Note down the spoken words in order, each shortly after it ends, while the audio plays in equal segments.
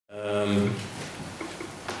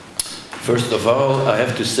First of all, I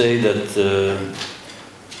have to say that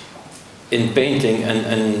in painting,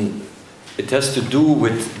 and it has to do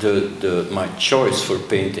with my choice for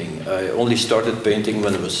painting. I only started painting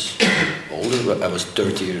when I was older. I was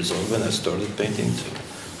 30 years old when I started painting. So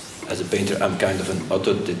as a painter, I'm kind of an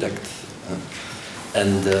autodidact.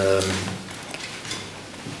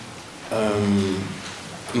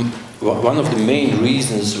 One of the main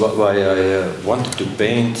reasons why I wanted to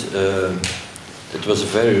paint, it was a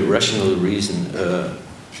very rational reason.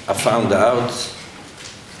 I found out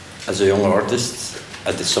as a young artist,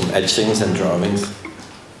 I did some etchings and drawings,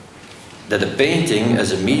 that a painting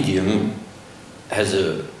as a medium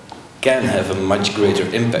can have a much greater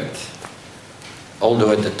impact.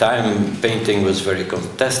 Although at the time painting was very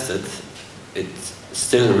contested, it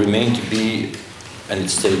still remained to be, and it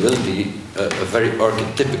still will be, a very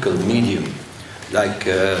archetypical medium. Like,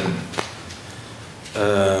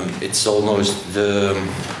 it's almost a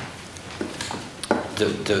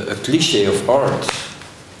cliché of art.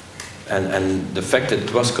 And the fact that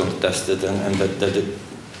it was contested and that the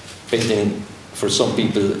painting for some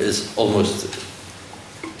people is almost,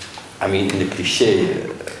 I mean, in the cliché,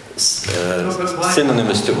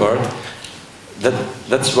 synonymous to art,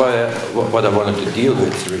 that's what I wanted to deal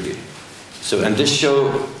with, really. So, and this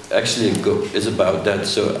show actually is about that.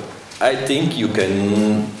 So I think you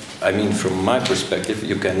can, I mean, from my perspective,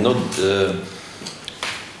 you cannot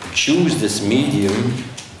choose this medium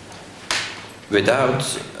without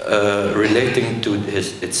relating to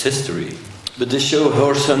its history. But this show,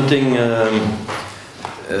 Horse Hunting,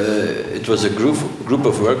 it was a group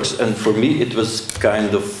of works, and for me it was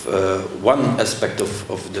kind of one aspect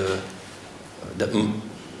that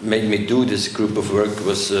made me do this group of work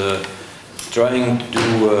was trying to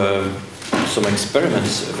do some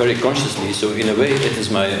experiments very consciously. So in a way, it is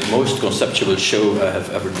my most conceptual show I have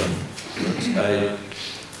ever done. I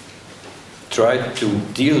tried to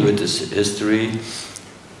deal with this history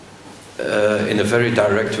in a very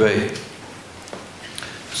direct way.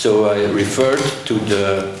 So I referred to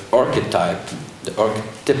the archetype, the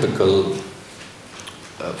archetypical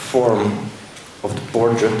form of the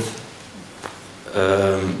portrait.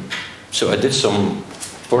 So I did some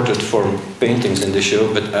portrait form paintings in the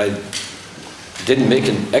show, but I didn't make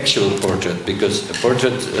an actual portrait, because a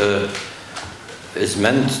portrait is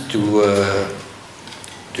meant to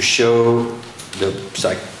show the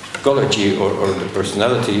psychology or the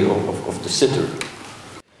personality of the sitter.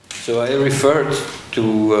 So I referred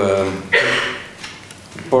to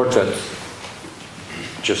the portrait,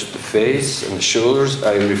 just the face and the shoulders.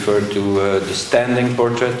 I referred to the standing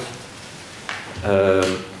portrait,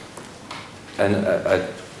 and I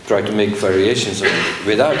tried to make variations of it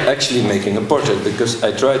without actually making a portrait, because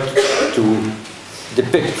I tried to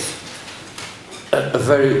depict a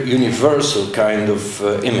very universal kind of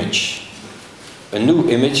image, a new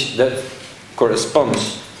image that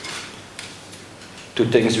corresponds to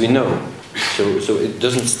things we know. So it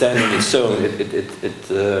doesn't stand on its own.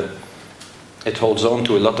 It holds on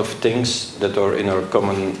to a lot of things that are in our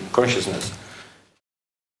common consciousness.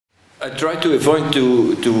 I try to avoid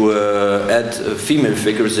to add female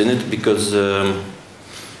figures in it, because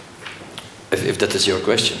if that is your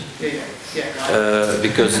question,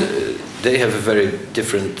 because they have a very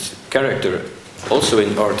different character. Also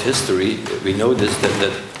in art history, we know this,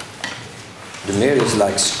 that the male is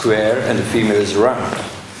like square and the female is round.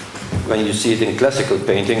 When you see it in classical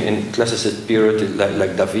painting, in classicist period,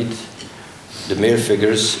 like David, the male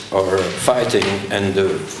figures are fighting and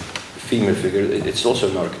the female figure, it's also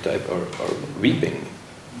an archetype, are weeping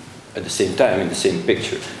at the same time in the same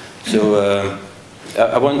picture. So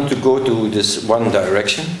I want to go to this one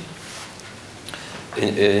direction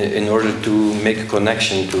in order to make a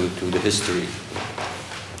connection to the history.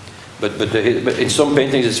 But in some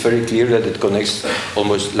paintings it's very clear that it connects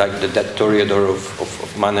almost like the Dead Toreador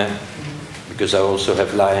of Manet, because I also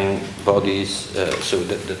have lying bodies, so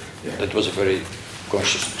that was a very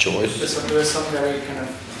conscious choice. There was some very kind of...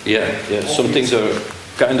 Yeah, some things are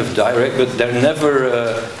kind of direct, but they're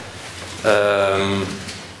never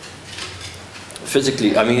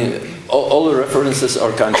physically. I mean, all the references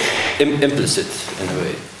are kind of implicit in a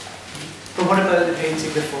way. But what about the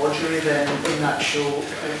painting, the forgery, then, in that show?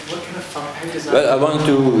 What kind of how does that... Well, I want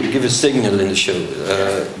to give a signal in the show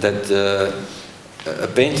that a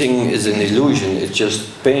painting is an illusion. It's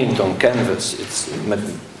just paint on canvas.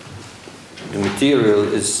 The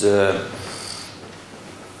material is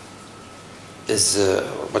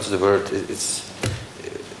what's the word?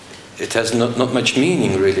 It has not much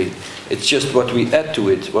meaning, really. It's just what we add to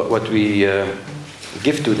it, what we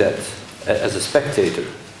give to that as a spectator.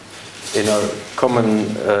 in our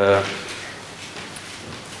common, the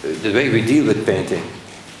way we deal with painting.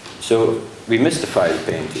 So we mystify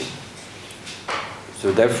the painting.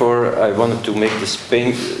 So therefore I wanted to make this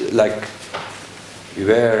paint like,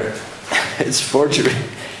 beware, it's forgery.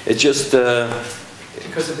 It's just,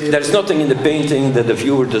 there's nothing in the painting that the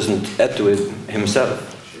viewer doesn't add to it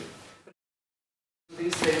himself.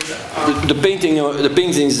 The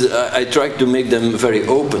paintings, I tried to make them very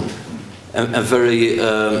open and very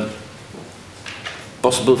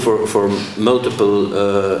possible for multiple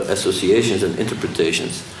associations and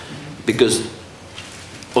interpretations. Because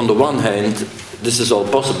on the one hand, this is all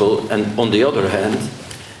possible, and on the other hand,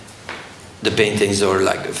 the paintings are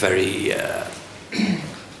like very,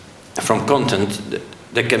 from content,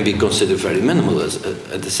 that can be considered very minimal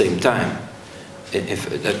at the same time. If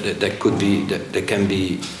that can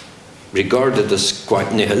be regarded as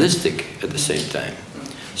quite nihilistic at the same time.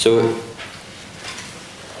 So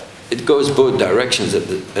it goes both directions at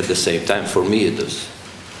the same time. For me, it does,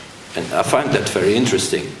 and I find that very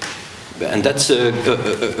interesting. And that's a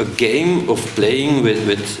game of playing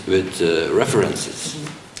with references.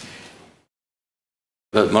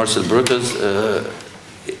 Well, Marcel Brutus,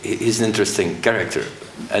 he's an interesting character,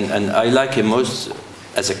 and I like him most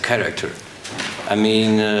as a character. I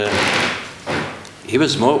mean, he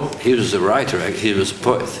was a writer, he was a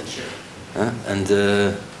poet, and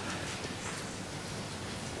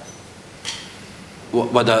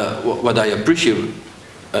what I appreciate,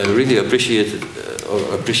 I really appreciate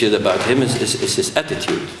about him is his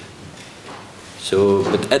attitude. So,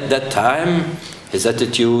 but at that time, his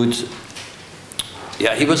attitude,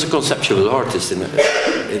 yeah, he was a conceptual artist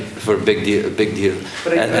for a big deal.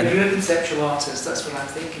 But if you're a conceptual artist, that's what I'm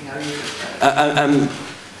thinking. Are you?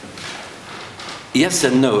 Yes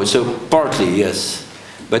and no. So partly yes,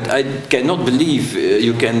 but I cannot believe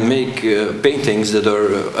you can make paintings that are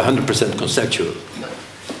 100% conceptual.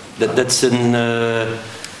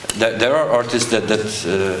 There are artists that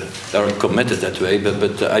are committed that way,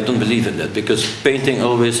 but I don't believe in that, because painting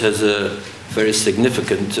always has a very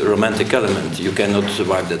significant romantic element. You cannot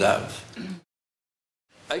wipe that out.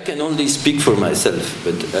 I can only speak for myself,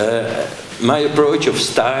 but my approach of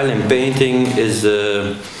style in painting is,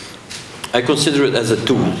 I consider it as a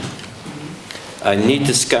tool. I need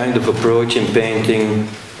this kind of approach in painting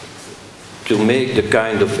to make the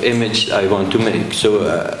kind of image I want to make. So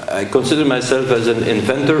I consider myself as an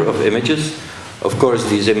inventor of images. Of course,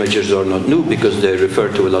 these images are not new because they refer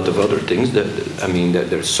to a lot of other things. I mean,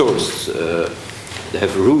 they're sourced. They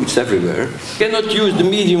have roots everywhere. You cannot use the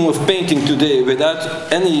medium of painting today without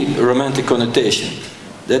any romantic connotation.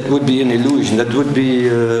 That would be an illusion. That would be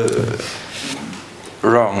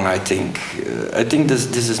wrong, I think. I think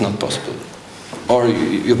this is not possible. Or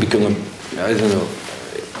you become I don't know.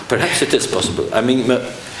 Perhaps it is possible. I mean,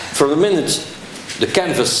 from the minute the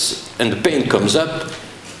canvas and the paint comes up,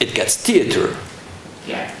 it gets theater.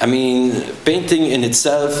 Yeah. I mean, painting in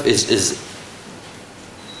itself is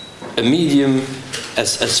a medium,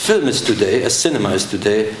 as film is today, as cinema is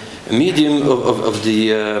today, a medium of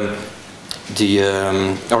the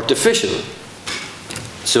artificial.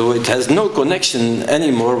 So it has no connection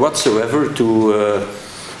anymore whatsoever to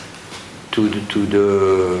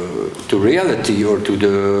reality or to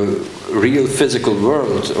the real physical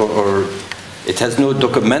world, or it has no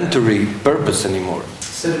documentary purpose anymore.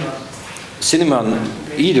 Cinema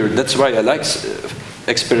either. That's why I like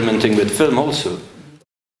experimenting with film also.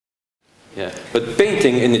 Yeah, but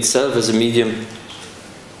painting in itself as a medium,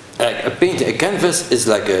 a canvas is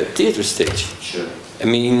like a theater stage. Sure. I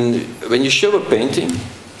mean, when you show a painting,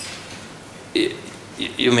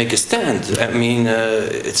 you make a stand. I mean,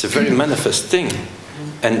 it's a very manifest thing,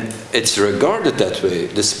 and it's regarded that way,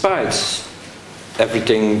 despite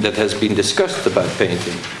everything that has been discussed about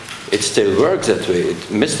painting. It still works that way. It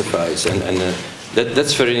mystifies, and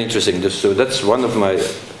that's very interesting. So that's one of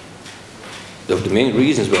the main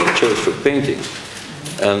reasons why I chose for painting,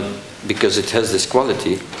 because it has this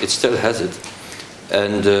quality. It still has it,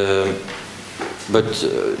 and but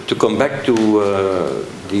to come back to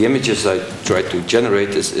the images I try to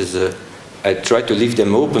generate I try to leave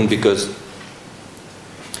them open, because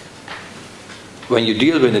when you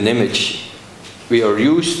deal with an image, we are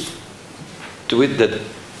used to it that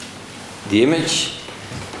the image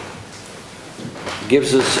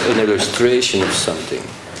gives us an illustration of something,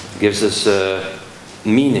 gives us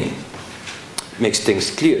meaning, makes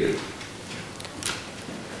things clear.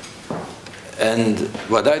 And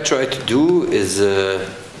what I try to do is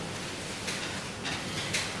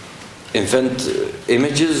invent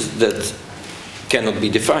images that cannot be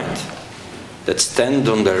defined, that stand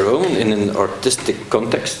on their own in an artistic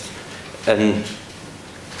context, and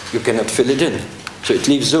you cannot fill it in. So it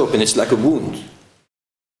leaves open, it's like a wound.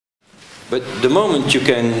 But the moment you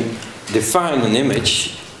can define an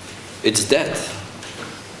image, it's dead.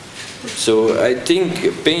 So I think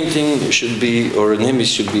a painting should be, or an image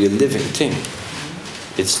should be a living thing.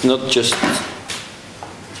 It's not just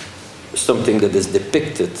something that is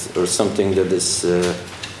depicted or something that is,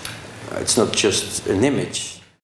 it's not just an image.